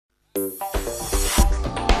The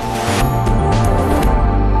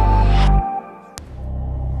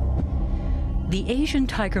Asian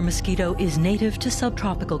tiger mosquito is native to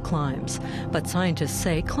subtropical climes, but scientists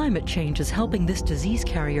say climate change is helping this disease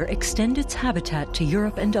carrier extend its habitat to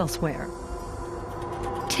Europe and elsewhere.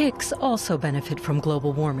 Ticks also benefit from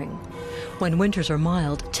global warming. When winters are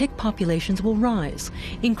mild, tick populations will rise,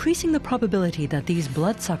 increasing the probability that these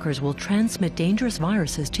bloodsuckers will transmit dangerous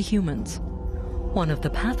viruses to humans. One of the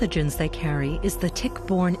pathogens they carry is the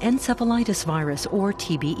tick-borne encephalitis virus, or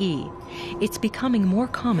TBE. It's becoming more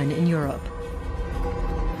common in Europe.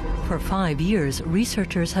 For 5 years,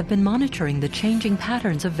 researchers have been monitoring the changing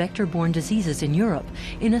patterns of vector-borne diseases in Europe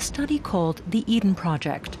in a study called the Eden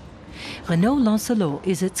Project. Renaud Lancelot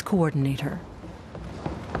is its coordinator.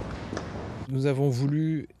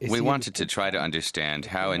 We wanted to try to understand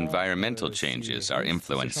how environmental changes are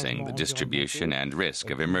influencing the distribution and risk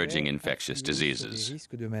of emerging infectious diseases.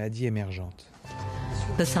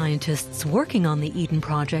 The scientists working on the Eden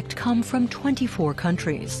Project come from 24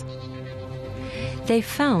 countries. They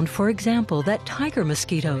found, for example, that tiger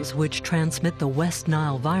mosquitoes, which transmit the West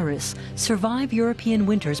Nile virus, survive European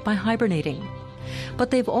winters by hibernating.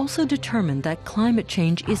 But they've also determined that climate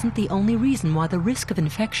change isn't the only reason why the risk of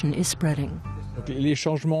infection is spreading. There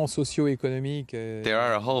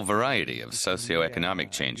are a whole variety of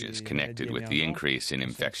socioeconomic changes connected with the increase in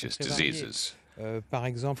infectious diseases.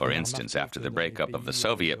 For instance, after the breakup of the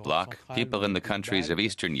Soviet bloc, people in the countries of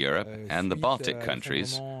Eastern Europe and the Baltic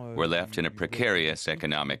countries were left in a precarious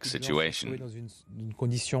economic situation.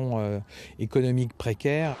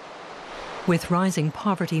 With rising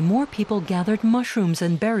poverty, more people gathered mushrooms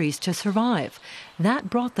and berries to survive. That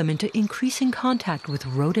brought them into increasing contact with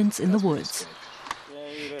rodents in the woods.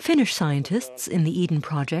 Finnish scientists in the Eden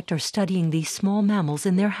Project are studying these small mammals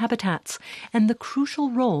in their habitats and the crucial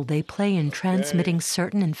role they play in transmitting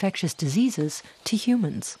certain infectious diseases to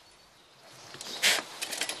humans.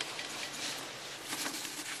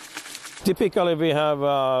 Typically, we have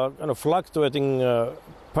a kind of fluctuating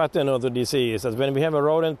pattern of the disease. That when we have a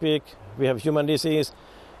rodent peak, we have human disease,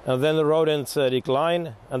 and then the rodents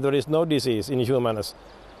decline, and there is no disease in humans.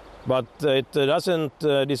 But it doesn't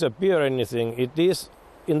disappear anything. It is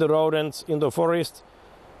in the rodents, in the forest,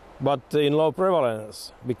 but in low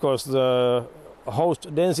prevalence, because the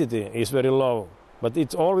host density is very low. But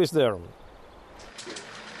it's always there.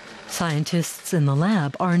 Scientists in the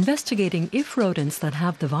lab are investigating if rodents that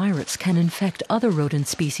have the virus can infect other rodent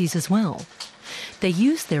species as well. They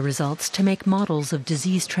use their results to make models of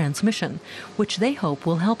disease transmission, which they hope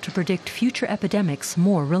will help to predict future epidemics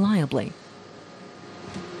more reliably.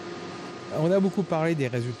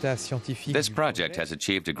 This project has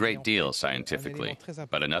achieved a great deal scientifically,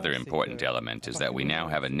 but another important element is that we now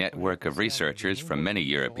have a network of researchers from many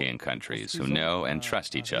European countries who know and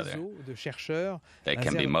trust each other. They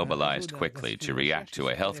can be mobilized quickly to react to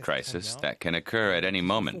a health crisis that can occur at any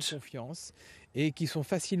moment.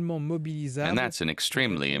 And that's an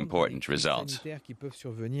extremely important result.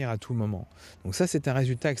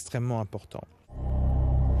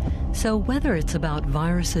 So whether it's about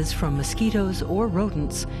viruses from mosquitoes or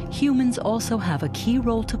rodents, humans also have a key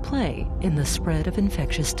role to play in the spread of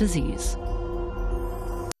infectious disease.